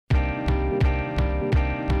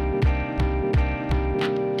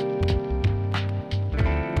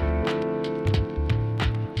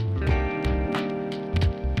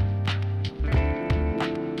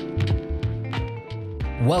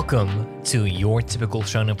Welcome to Your Typical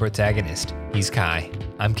Shonen Protagonist. He's Kai.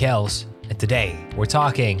 I'm Kels, and today we're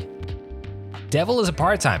talking Devil is a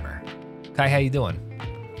Part-Timer. Kai, how you doing?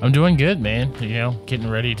 I'm doing good, man. You know, getting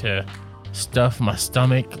ready to stuff my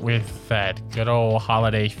stomach with that good old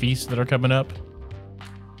holiday feast that are coming up.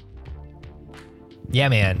 Yeah,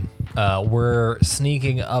 man. We're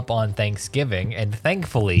sneaking up on Thanksgiving, and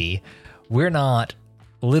thankfully, we're not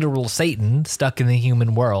literal Satan stuck in the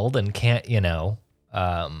human world and can't,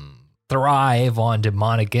 thrive on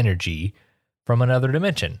demonic energy from another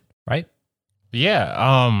dimension, right?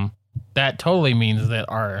 Yeah, that totally means that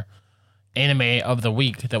our anime of the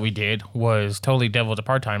week that we did was totally Devil's a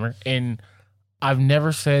Part-Timer, and I've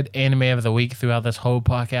never said anime of the week throughout this whole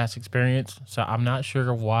podcast experience, so I'm not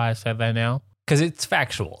sure why I said that now. Because it's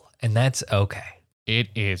factual, and that's okay. It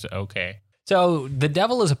is okay. So, The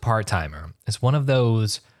Devil is a Part-Timer. It's one of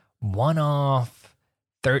those one-off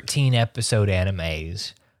 13-episode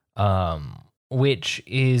animes, which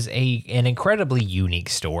is an incredibly unique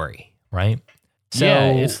story, right? So,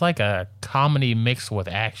 yeah, it's like a comedy mixed with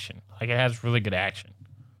action. Like, it has really good action.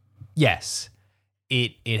 Yes.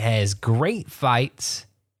 It has great fights.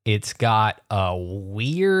 It's got a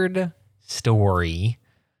weird story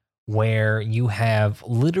where you have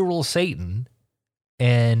literal Satan,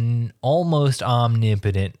 an almost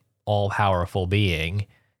omnipotent, all-powerful being,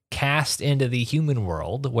 cast into the human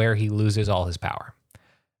world where he loses all his power.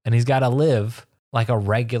 And he's got to live like a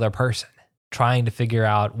regular person, trying to figure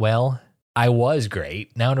out, well, I was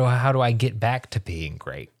great. Now how do I get back to being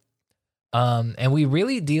great? And we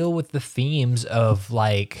really deal with the themes of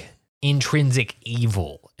like intrinsic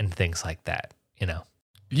evil and things like that, you know?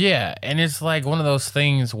 Yeah, and it's like one of those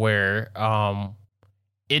things where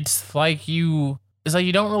it's like you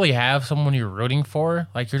don't really have someone you're rooting for.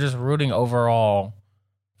 Like, you're just rooting overall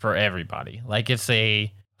for everybody. Like, it's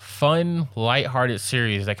a fun, lighthearted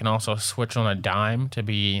series that can also switch on a dime to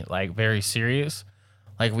be like very serious.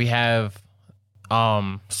 Like, we have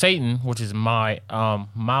Satan, which is my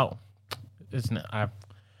Mao. Sadao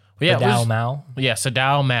Mao. Yeah,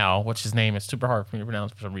 Sadao Mao, which his name is super hard for me to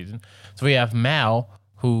pronounce for some reason. So we have Mao,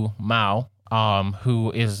 who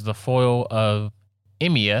is the foil of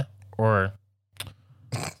Emiya, or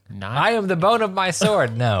not. I am the bone of my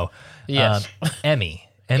sword. No. Yes.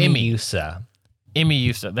 Emi Yusa. Emi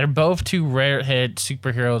Yusa. They're both two rare-head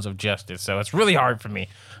superheroes of justice, so it's really hard for me.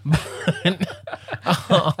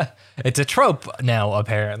 It's a trope now,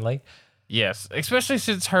 apparently. Yes, especially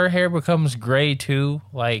since her hair becomes gray too.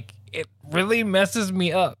 Like, it really messes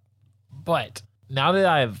me up. But now that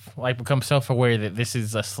I've become self-aware that this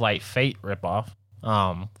is a slight Fate ripoff,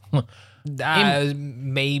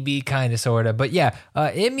 maybe kind of sort of, but yeah,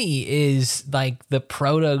 Emmy is like the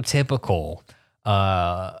prototypical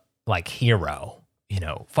hero,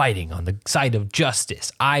 fighting on the side of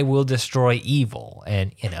justice. I will destroy evil,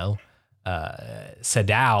 and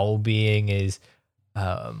Sadao being is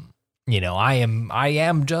I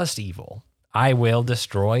am just evil. I will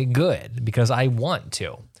destroy good because I want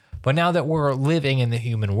to. But now that we're living in the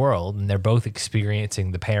human world and they're both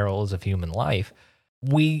experiencing the perils of human life,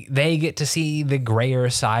 they get to see the grayer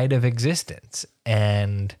side of existence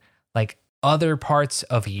and like other parts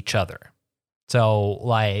of each other. So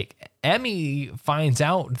like Emmy finds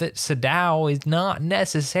out that Sadao is not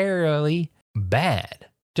necessarily bad.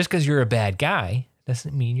 Just because you're a bad guy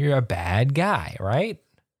doesn't mean you're a bad guy, right?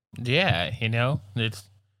 Yeah,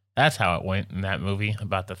 that's how it went in that movie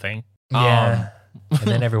about the thing. Yeah. And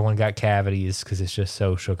then everyone got cavities because it's just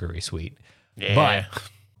so sugary sweet. Yeah.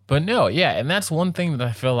 But no, yeah, and that's one thing that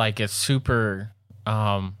I feel like is super,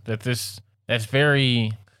 it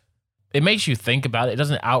makes you think about it. It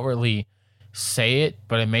doesn't outwardly say it,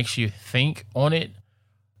 but it makes you think on it.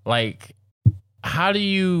 Like,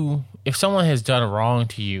 if someone has done wrong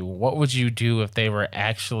to you, what would you do if they were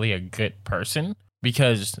actually a good person?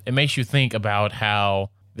 Because it makes you think about how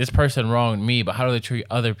this person wronged me, but how do they treat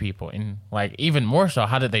other people? And like, even more so,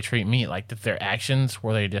 how did they treat me? Like, did their actions,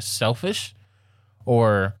 were they just selfish?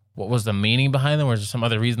 Or what was the meaning behind them? Or was there some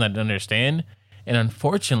other reason I didn't understand? And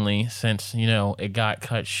unfortunately, since, it got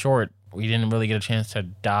cut short, we didn't really get a chance to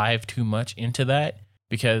dive too much into that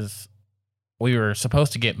because we were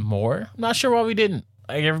supposed to get more. I'm not sure why we didn't.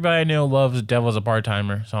 Like, everybody I know loves Devil's a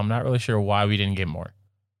Part-Timer, so I'm not really sure why we didn't get more.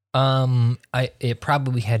 It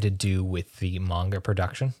probably had to do with the manga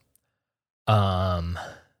production. So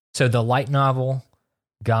the light novel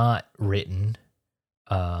got written,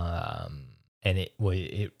 and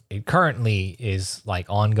it currently is like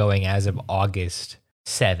ongoing as of August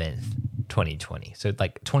 7th, 2020. So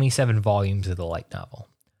like 27 volumes of the light novel.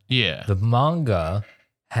 Yeah. The manga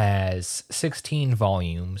has 16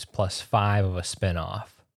 volumes plus 5 of a spinoff.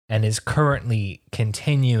 and is currently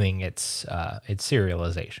continuing its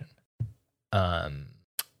serialization.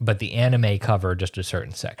 But the anime cover just a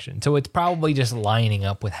certain section. So it's probably just lining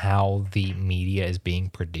up with how the media is being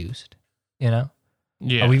produced, you know?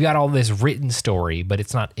 Yeah. We've got all this written story, but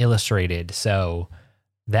it's not illustrated, so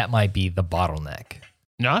that might be the bottleneck.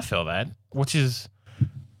 No, I feel that, which is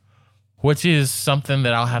something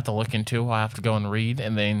that I'll have to look into. I'll have to go and read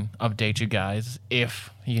and then update you guys if,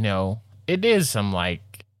 it is some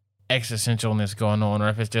like existentialness going on, or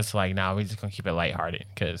if it's just like, nah, we're just gonna keep it lighthearted,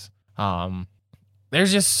 because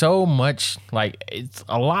there's just so much, like, it's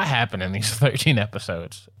a lot happening in these 13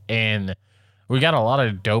 episodes, and we got a lot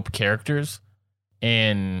of dope characters,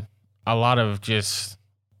 and a lot of just,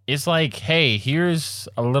 it's like, hey, here's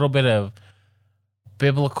a little bit of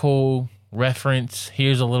biblical reference,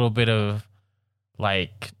 here's a little bit of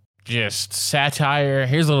like just satire,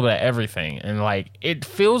 here's a little bit of everything, and like it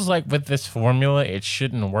feels like with this formula it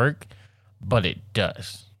shouldn't work, but it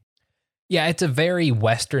does. Yeah, it's a very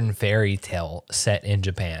Western fairy tale set in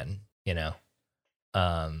Japan,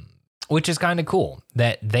 which is kind of cool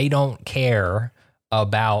that they don't care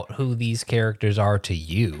about who these characters are to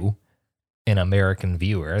you, an American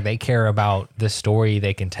viewer. They care about the story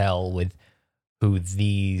they can tell with who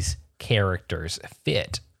these characters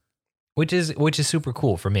fit, which is super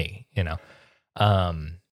cool for me.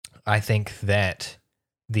 I think that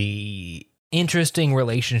the interesting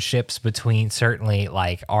relationships between, certainly,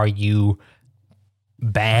 like, are you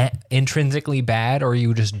intrinsically bad, or are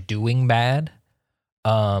you just doing bad?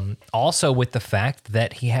 Also with the fact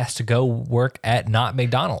that he has to go work at not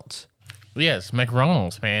McDonald's. Yes,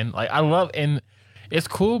 McDonald's, man. Like, I love, and it's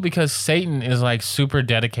cool because Satan is like super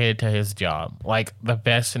dedicated to his job, like the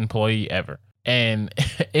best employee ever. And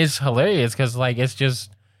it's hilarious because, like, it's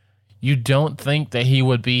just, you don't think that he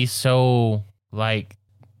would be so like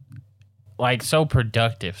so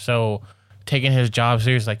productive, so taking his job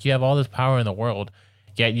serious. Like, you have all this power in the world,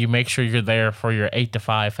 yet you make sure you're there for your 8 to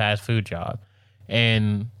 5 fast food job.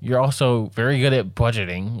 And you're also very good at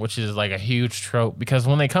budgeting, which is like a huge trope, because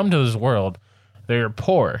when they come to this world, they're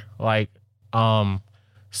poor. Like,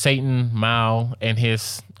 Satan, Mao, and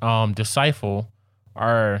his disciple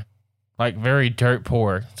are like very dirt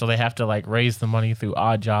poor, so they have to like raise the money through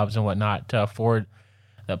odd jobs and whatnot to afford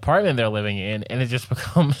the apartment they're living in, and it just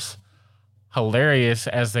becomes hilarious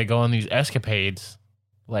as they go on these escapades.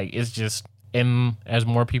 Like, it's just, and as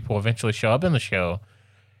more people eventually show up in the show,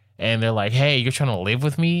 and they're like, hey, you're trying to live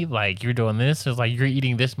with me? Like, you're doing this? It's like, you're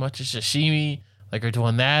eating this much of sashimi? Like, you're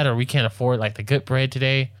doing that? Or we can't afford, like, the good bread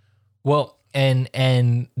today? Well, and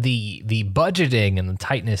the budgeting and the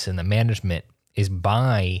tightness and the management is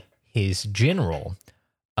by his general,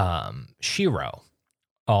 Shiro.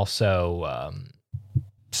 Also,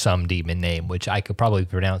 some demon name, which I could probably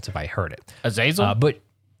pronounce if I heard it. Azazel?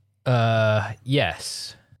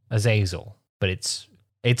 Yes, Azazel. But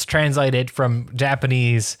it's translated from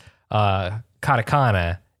Japanese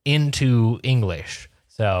katakana into English.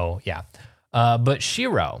 So, yeah. But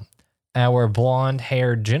Shiro, our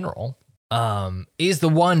blonde-haired general, is the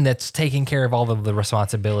one that's taking care of all of the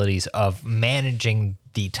responsibilities of managing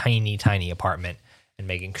the tiny, tiny apartment and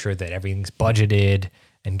making sure that everything's budgeted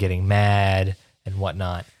and getting mad and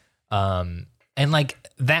whatnot. And like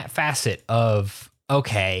that facet of,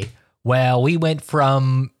 okay, well, we went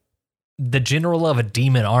from the general of a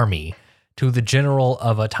demon army to the general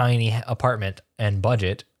of a tiny apartment and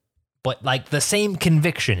budget, but like the same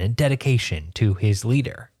conviction and dedication to his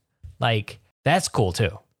leader. Like, that's cool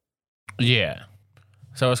too. Yeah.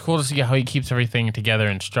 So it's cool to see how he keeps everything together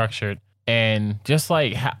and structured, and just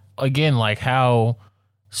like how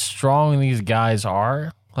strong these guys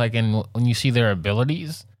are, like, and when you see their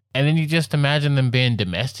abilities, and then you just imagine them being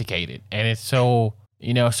domesticated, and it's so,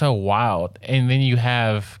 so wild. And then you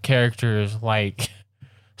have characters like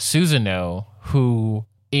Susanoo, who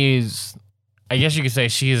is, I guess you could say,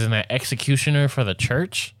 she is an executioner for the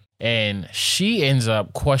church, and she ends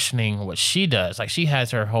up questioning what she does. Like, she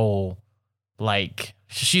has her whole, like,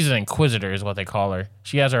 she's an inquisitor is what they call her.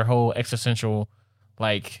 She has her whole existential,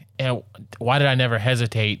 like, why did I never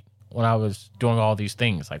hesitate when I was doing all these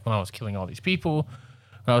things? Like, when I was killing all these people,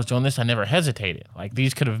 when I was doing this, I never hesitated. Like,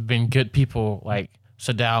 these could have been good people like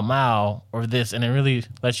Sadao Mao or this, and it really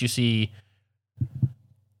lets you see,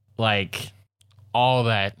 like, all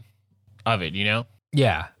that of it,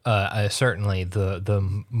 Yeah, certainly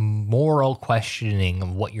the moral questioning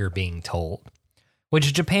of what you're being told,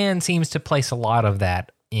 which Japan seems to place a lot of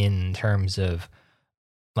that in terms of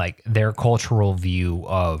like their cultural view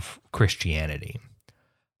of Christianity.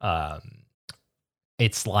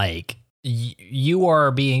 It's like you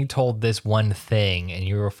are being told this one thing and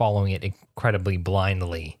you're following it incredibly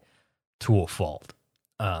blindly, to a fault.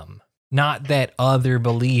 Not that other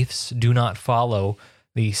beliefs do not follow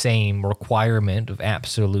the same requirement of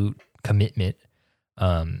absolute commitment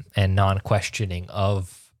and non-questioning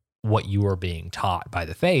of what you are being taught by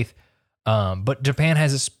the faith. But Japan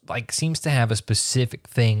has seems to have a specific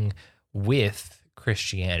thing with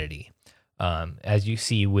Christianity, as you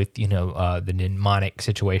see with the mnemonic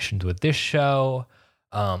situations with this show,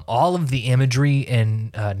 all of the imagery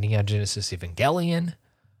in Neon Genesis Evangelion,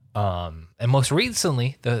 and most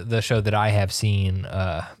recently the show that I have seen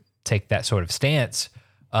take that sort of stance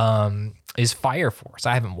is Fire Force.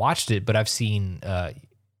 I haven't watched it, but I've seen a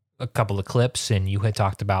couple of clips, and you had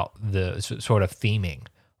talked about the sort of theming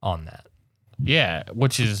on that. Yeah,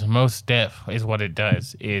 which is Most Def is what it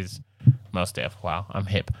does. Is Most Def. Wow, I'm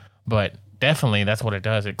hip. But definitely that's what it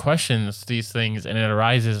does. It questions these things, and it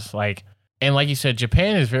arises and like you said,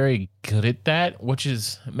 Japan is very good at that, which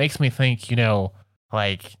makes me think,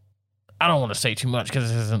 I don't want to say too much because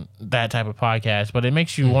this isn't that type of podcast, but it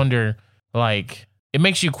makes you wonder, it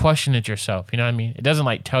makes you question it yourself. You know what I mean? It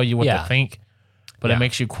doesn't tell you what to think, but it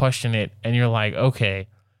makes you question it, and you're like, okay,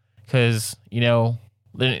 because,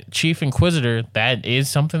 the Chief Inquisitor, that is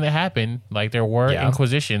something that happened. There were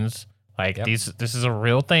inquisitions. This is a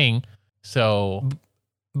real thing. So,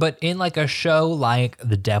 but in a show like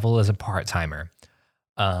The Devil is a Part-Timer,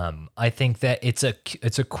 I think that it's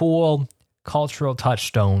a cool cultural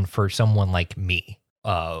touchstone for someone like me,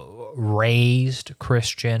 raised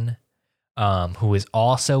Christian, who is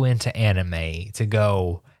also into anime, to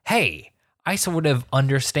go, hey, I sort of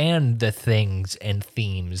understand the things and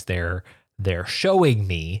themes they're showing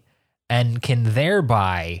me, and can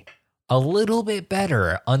thereby a little bit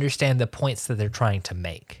better understand the points that they're trying to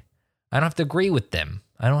make. I don't have to agree with them.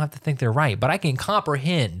 I don't have to think they're right, but I can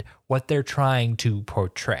comprehend what they're trying to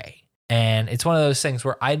portray. And it's one of those things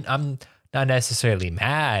where I'm not necessarily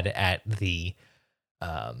mad at the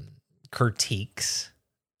critiques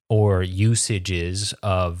or usages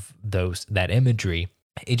of that imagery.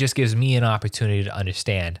 It just gives me an opportunity to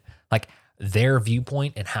understand their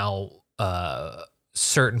viewpoint and how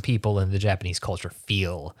certain people in the Japanese culture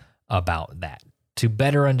feel about that, to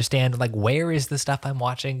better understand where is the stuff I'm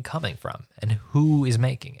watching coming from and who is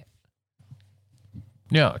making it.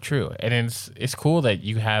 No, true. And it's cool that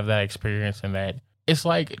you have that experience, and that it's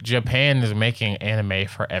Japan is making anime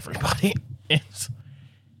for everybody. It's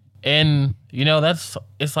I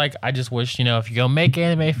just wish, if you go make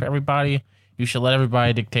anime for everybody, you should let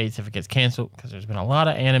everybody dictate if it gets canceled, because there's been a lot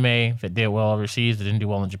of anime that did well overseas that didn't do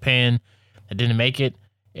well in Japan, that didn't make it.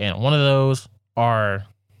 And one of those are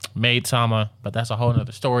Maid-sama, but that's a whole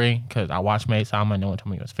nother story, because I watched Maid-sama and no one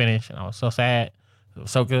told me it was finished, and I was so sad. It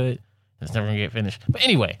was so good. It's never going to get finished. But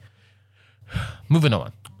anyway, moving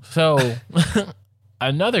on. So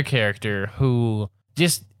another character who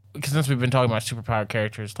because since we've been talking about superpower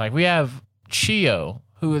characters, we have Chio,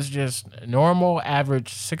 who is just a normal,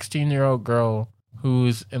 average 16-year-old girl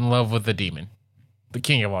who's in love with the demon, the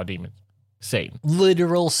king of all demons, Satan.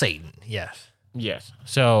 Literal Satan, yes. Yes.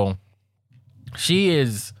 So she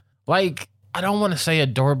is, I don't want to say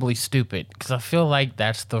adorably stupid, because I feel like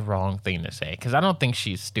that's the wrong thing to say, because I don't think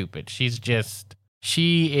she's stupid. She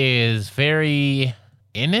is very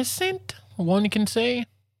innocent, one can say.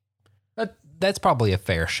 That's probably a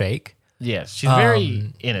fair shake. Yes, she's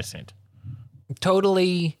very innocent.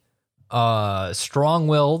 Totally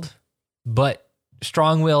strong-willed, but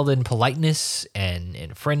strong-willed in politeness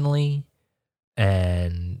and friendly,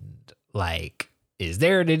 and is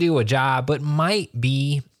there to do a job, but might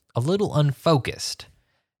be a little unfocused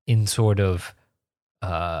in sort of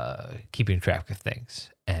keeping track of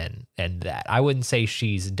things and that. I wouldn't say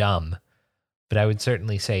she's dumb, but I would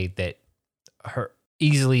certainly say that her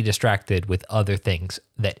easily distracted with other things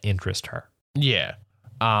that interest her. Yeah.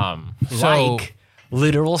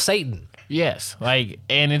 Literal Satan. Yes.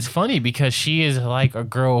 And it's funny because she is a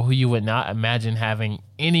girl who you would not imagine having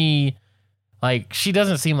any, she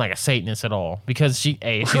doesn't seem like a Satanist at all, because she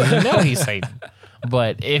doesn't know he's Satan.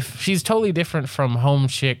 But if she's totally different from Home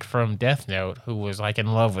Chick from Death Note, who was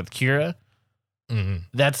in love with Kira,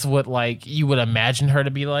 that's what you would imagine her to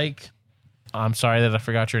be like. I'm sorry that I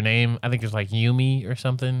forgot your name. I think it's Yumi or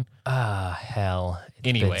something. Hell.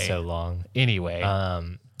 It's been so long. Anyway.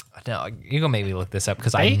 No, you're gonna make me look this up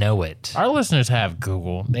because I know it. Our listeners have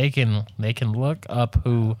Google. They can look up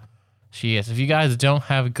who she is. If you guys don't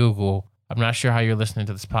have Google, I'm not sure how you're listening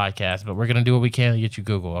to this podcast, but we're gonna do what we can to get you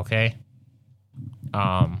Google, okay?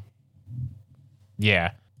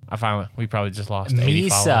 Yeah. We probably just lost 80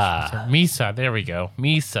 followers. Misa, there we go.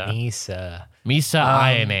 Misa.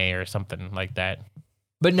 Ina or something like that.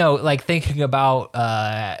 But no, like thinking about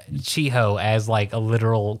Chiho as like a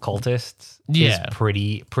literal cultist is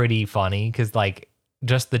pretty funny because like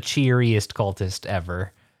just the cheeriest cultist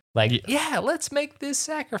ever. Like, yeah, let's make this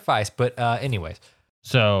sacrifice. But anyways.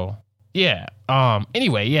 So yeah.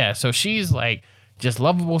 Anyway, yeah. So she's like just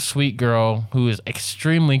lovable, sweet girl who is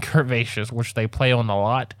extremely curvaceous, which they play on a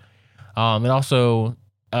lot. And also,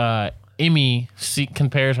 Emi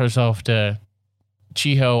compares herself to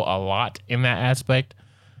Chiho a lot in that aspect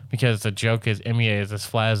because the joke is Emi is as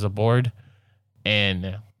flat as a board,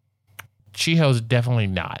 and Chiho's definitely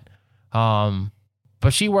not.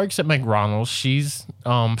 But she works at McDonald's. She's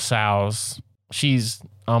Sadao's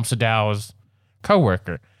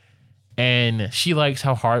coworker, and she likes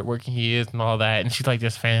how hardworking he is and all that, and she like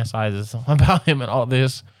just fantasizes about him and all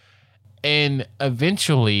this. And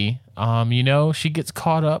eventually, she gets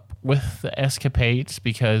caught up with the escapades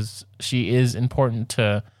because she is important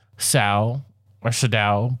to Sadao,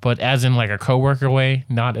 but as in like a coworker way,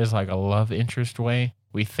 not as like a love interest way,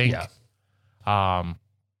 we think. Yeah.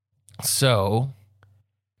 So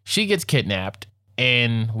she gets kidnapped,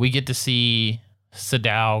 and we get to see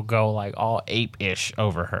Sadao go like all ape-ish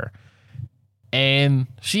over her. And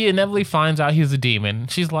she inevitably finds out he's a demon.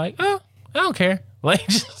 She's like, oh, I don't care. Like,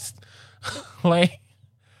 just... like,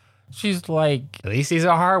 she's like, at least he's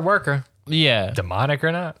a hard worker. Yeah. Demonic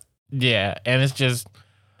or not. Yeah. And it's just,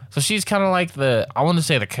 so she's kind of like I want to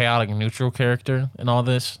say the chaotic neutral character in all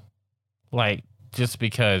this. Like, just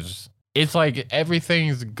because it's like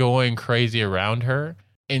everything's going crazy around her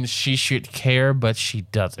and she should care, but she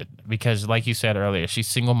doesn't. Because like you said earlier, she's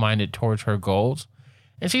single-minded towards her goals.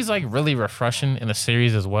 And she's like really refreshing in the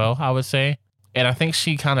series as well, I would say. And I think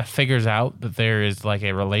she kind of figures out that there is like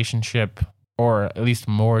a relationship, or at least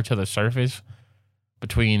more to the surface,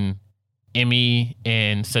 between Emi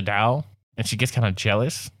and Sadao. And she gets kind of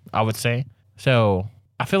jealous, I would say. So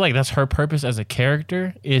I feel like that's her purpose as a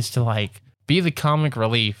character, is to like be the comic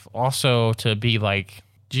relief. Also to be like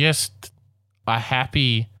just a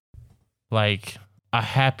happy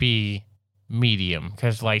medium.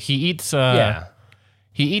 Because like he eats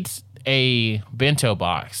a bento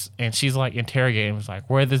box, and she's like interrogating him, like,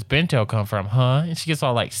 where'd this bento come from, huh? And she gets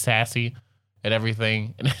all like sassy and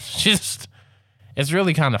everything, and it's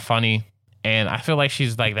really kind of funny. And I feel like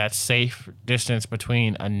she's like that safe distance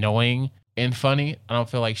between annoying and funny. I don't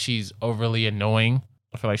feel like she's overly annoying.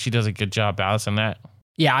 I feel like she does a good job balancing that.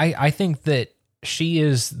 Yeah, I think that she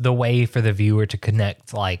is the way for the viewer to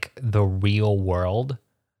connect like the real world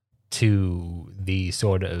to the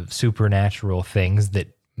sort of supernatural things that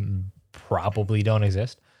probably don't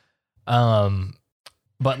exist,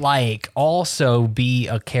 but like also be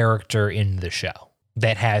a character in the show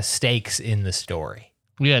that has stakes in the story.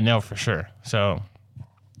 Yeah, no, for sure. So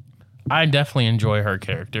I definitely enjoy her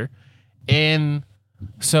character, and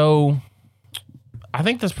so I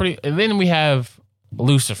think that's pretty. And then we have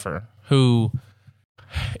Lucifer, who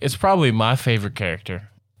is probably my favorite character.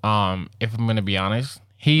 If I'm gonna be honest,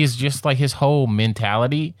 he's just like, his whole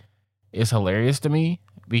mentality is hilarious to me.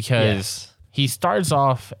 Because he starts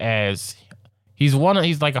off as he's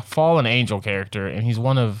like a fallen angel character, and he's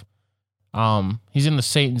one of he's in the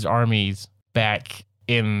Satan's armies back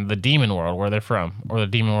in the demon world where they're from, or the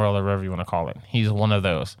demon world, or whatever you want to call it. He's one of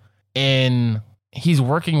those, and he's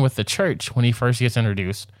working with the church when he first gets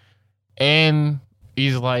introduced, and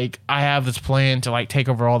he's like, I have this plan to like take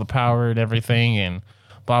over all the power and everything, and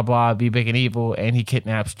blah blah, be big and evil, and he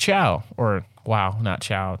kidnaps Chiho.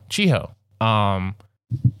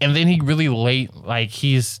 And then he really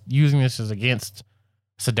he's using this as against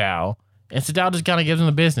Sadao, and Sadao just kind of gives him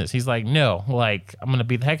the business. He's like, no, like, I'm going to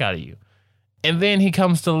beat the heck out of you. And then he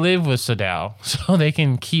comes to live with Sadao so they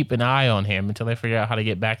can keep an eye on him until they figure out how to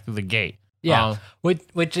get back through the gate. Yeah.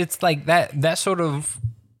 Which it's like that sort of,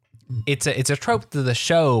 it's a trope to the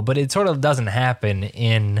show, but it sort of doesn't happen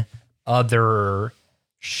in other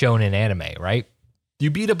shonen anime, right?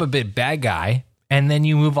 You beat up a big bad guy and then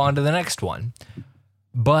you move on to the next one.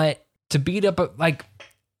 But to beat up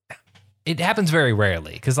it happens very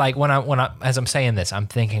rarely, because like when I as I'm saying this, I'm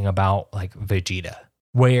thinking about like Vegeta,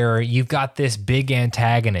 where you've got this big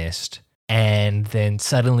antagonist and then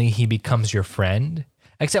suddenly he becomes your friend.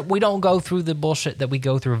 Except we don't go through the bullshit that we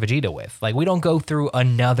go through Vegeta with. Like, we don't go through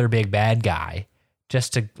another big bad guy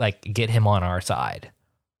just to like get him on our side.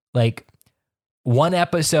 Like, one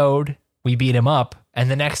episode we beat him up,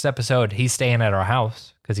 and the next episode he's staying at our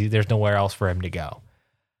house because there's nowhere else for him to go.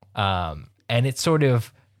 And it's sort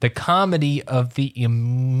of the comedy of the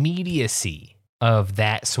immediacy of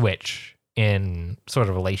that switch in sort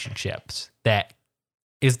of relationships that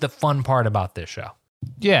is the fun part about this show.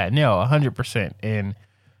 Yeah, no, 100%. And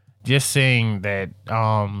just saying that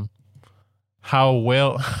how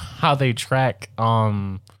they track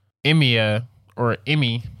Emia or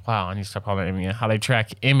Emmy. Wow, I need to stop calling her Emmy. How they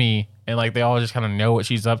track Emmy, and like they all just kind of know what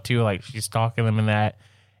she's up to. Like she's stalking them in that.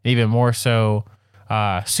 And even more so,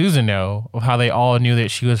 Susanoo, of how they all knew that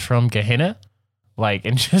she was from Gehenna. Like,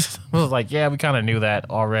 and just was like, yeah, we kind of knew that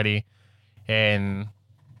already. And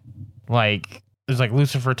like, there's like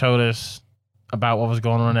Lucifer told us about what was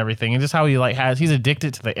going on and everything, and just how he's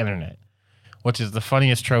addicted to the internet, which is the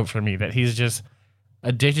funniest trope for me, that he's just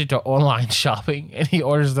addicted to online shopping, and he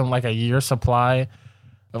orders them like a year supply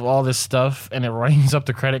of all this stuff, and it rings up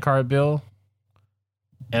the credit card bill,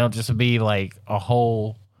 and it'll just be like a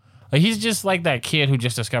whole, like he's just like that kid who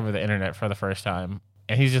just discovered the internet for the first time,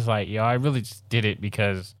 and he's just like, yo, I really just did it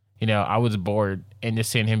because, you know, I was bored, and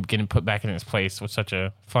just seeing him getting put back in his place was such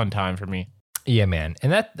a fun time for me. Yeah, man.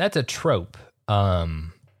 And that's a trope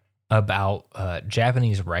about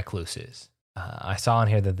Japanese recluses. I saw in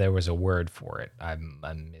here that there was a word for it. I'm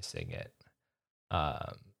missing it.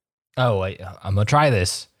 I'm gonna try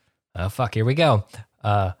this. Fuck, here we go.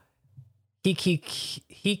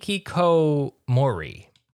 Hikikomori,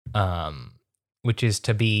 which is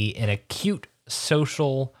to be in acute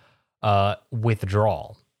social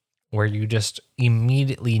withdrawal, where you just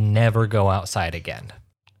immediately never go outside again.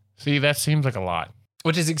 See, that seems like a lot.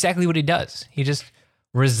 Which is exactly what he does. He just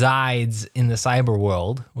resides in the cyber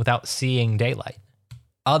world without seeing daylight,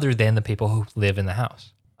 other than the people who live in the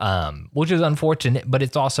house. Which is unfortunate, but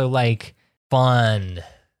it's also like fun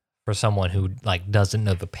for someone who like doesn't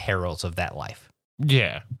know the perils of that life.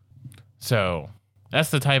 Yeah. So that's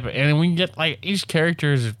the type of, and we get like each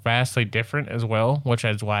character is vastly different as well, which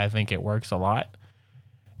is why I think it works a lot.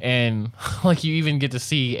 And like you even get to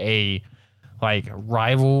see a like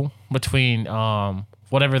rival between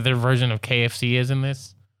whatever their version of KFC is in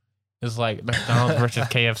this. It's like McDonald's versus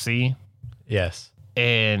KFC. Yes.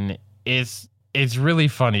 And it's really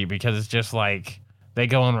funny because it's just like they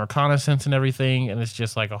go on reconnaissance and everything, and it's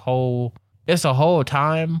just like a whole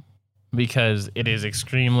time, because it is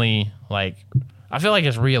extremely like, I feel like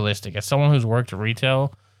it's realistic. As someone who's worked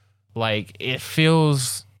retail, like it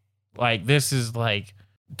feels like this is like,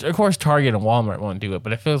 of course Target and Walmart won't do it,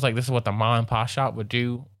 but it feels like this is what the mom and pop shop would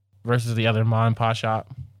do versus the other mom and pop shop.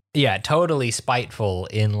 Yeah, totally spiteful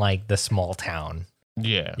in like the small town.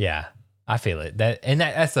 Yeah. Yeah. I feel it.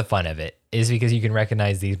 That's the fun of it, is because you can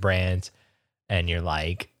recognize these brands and you're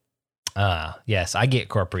like, yes, I get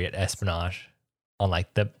corporate espionage on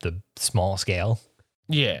like the small scale.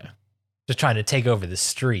 Yeah. Just trying to take over the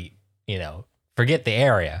street, you know, forget the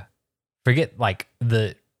area, forget like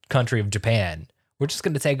the country of Japan. We're just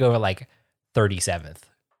going to take over like 37th.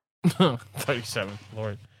 37th,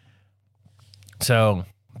 Lord. So,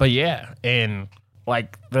 but yeah, and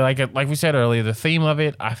like we said earlier, the theme of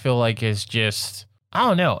it, I feel like is just, I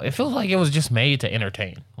don't know. It feels like it was just made to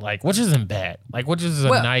entertain, like, which isn't bad. Like, which is a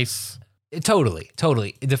nice. Totally.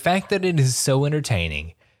 The fact that it is so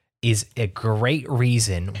entertaining is a great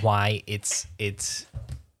reason why it's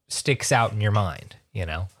sticks out in your mind, you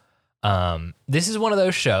know? This is one of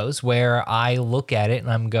those shows where I look at it and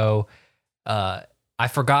I'm I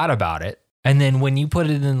forgot about it. And then when you put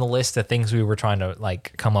it in the list of things we were trying to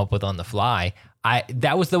like come up with on the fly,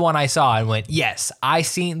 that was the one I saw and went, yes, I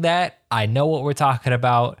seen that. I know what we're talking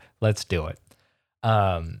about. Let's do it.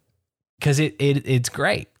 Cause it's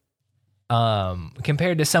great.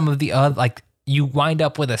 Compared to some of the other, like you wind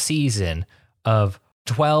up with a season of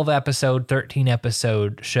 12 episode, 13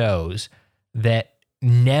 episode shows that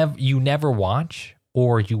you never watch,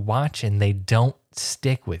 or you watch and they don't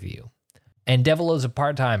stick with you. And Devil is a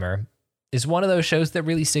Part-Timer is one of those shows that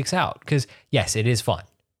really sticks out because, yes, it is fun.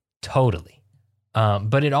 Totally.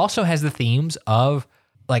 But it also has the themes of,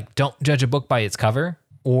 like, don't judge a book by its cover,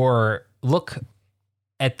 or look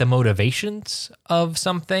at the motivations of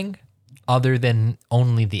something other than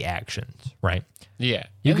only the actions, right? Yeah.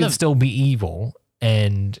 You can still be evil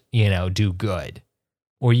and, you know, do good.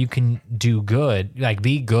 Or you can do good, like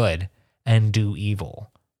be good and do evil.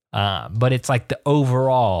 But it's like the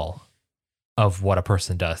overall of what a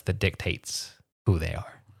person does that dictates who they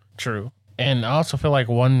are. True. And I also feel like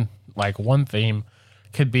one theme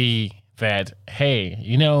could be that, hey,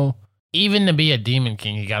 you know, even to be a demon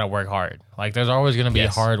king, you got to work hard. Like there's always going to be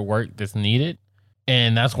hard work that's needed.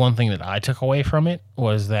 And that's one thing that I took away from it,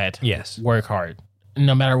 was that work hard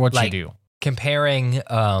no matter what you do. Comparing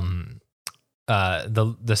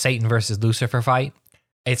the Satan versus Lucifer fight,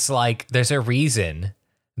 it's like there's a reason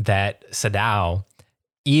that Sadao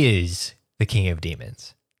is the king of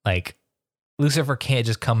demons. Like Lucifer can't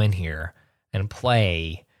just come in here and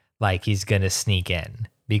play like he's gonna sneak in,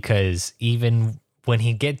 because even when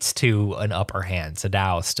he gets to an upper hand,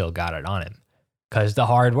 Sadao's still got it on him because the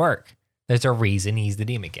hard work. There's a reason he's the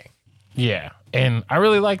Demon King. Yeah, and I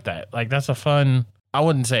really like that. Like, that's a fun, I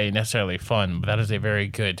wouldn't say necessarily fun, but that is a very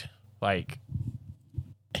good, like,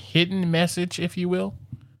 hidden message, if you will.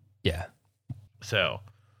 Yeah. So,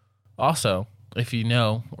 also, if you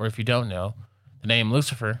know or if you don't know, the name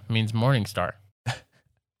Lucifer means morning star.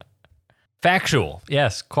 Factual.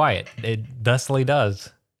 Yes, quiet. It thusly does.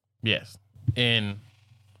 Yes. And,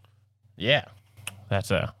 yeah. That's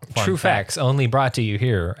a fun True facts only brought to you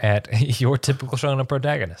here at Your Typical Shonen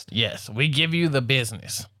Protagonist. Yes, we give you the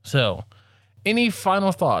business. So, any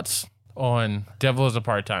final thoughts on Devil is a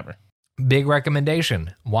Part-Timer? Big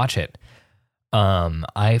recommendation. Watch it.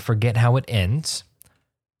 I forget how it ends,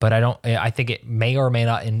 but I think it may or may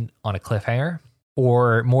not end on a cliffhanger,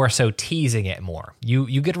 or more so teasing it more.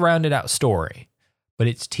 You get a rounded out story, but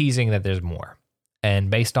it's teasing that there's more. And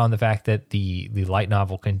based on the fact that the light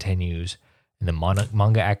novel continues and the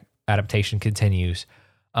manga adaptation continues,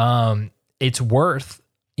 it's worth,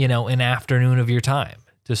 an afternoon of your time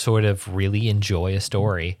to sort of really enjoy a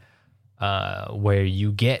story where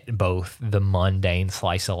you get both the mundane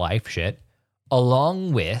slice of life shit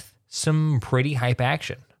along with some pretty hype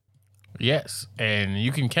action. Yes, and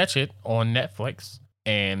you can catch it on Netflix,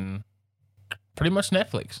 and pretty much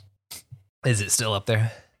Netflix. Is it still up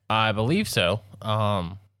there? I believe so.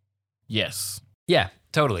 Yes. Yeah,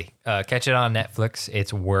 totally. Catch it on Netflix.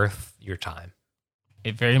 It's worth your time.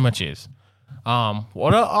 It very much is.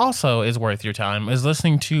 What also is worth your time is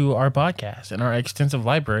listening to our podcast and our extensive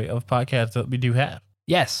library of podcasts that we do have.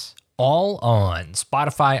 Yes, all on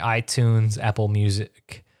Spotify, iTunes, Apple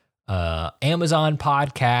Music, Amazon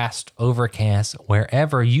Podcast, Overcast,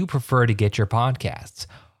 wherever you prefer to get your podcasts.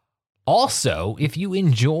 Also, if you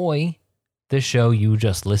enjoy the show you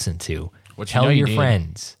just listened to, tell your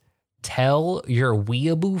friends. Tell your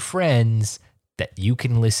weeaboo friends that you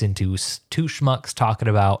can listen to two schmucks talking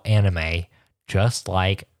about anime just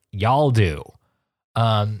like y'all do.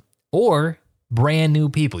 Or brand new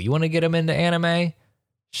people. You want to get them into anime?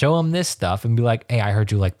 Show them this stuff and be like, hey, I heard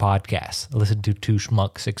you like podcasts. Listen to two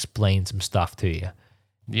schmucks explain some stuff to you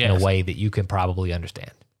in a way that you can probably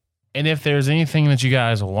understand. And if there's anything that you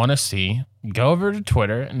guys want to see, go over to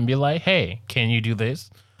Twitter and be like, hey, can you do this?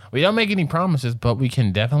 We don't make any promises, but we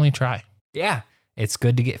can definitely try. Yeah, it's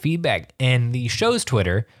good to get feedback. And the show's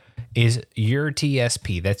Twitter is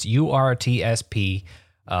YTSP. That's URTSP,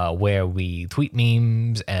 where we tweet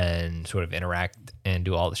memes and sort of interact and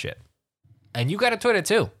do all the shit. And you got a Twitter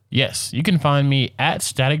too. Yes, you can find me at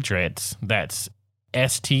Static Dreads. That's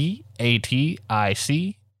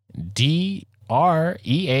STATICDREADZ.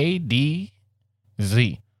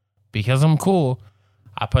 Because I'm cool,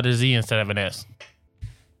 I put a Z instead of an S.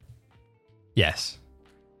 Yes,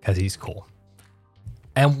 because he's cool.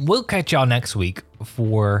 And we'll catch y'all next week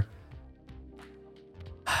for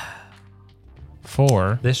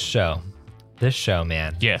this show. This show,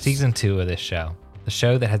 man. Yes. Season 2 of this show. The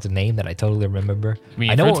show that has a name that I totally remember.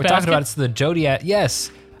 I know what we're talking about. It's the Zodiac.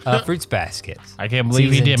 Yes. Fruits Baskets. I can't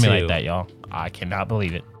believe he did me like 2. that, y'all. I cannot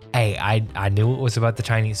believe it. Hey, I knew it was about the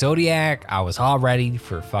Chinese Zodiac. I was all ready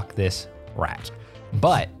for fuck this rat.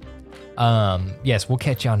 But, yes, we'll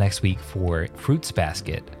catch y'all next week for Fruits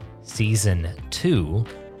Basket Season 2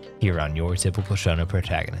 here on Your Typical Shonen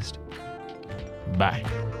Protagonist. Bye.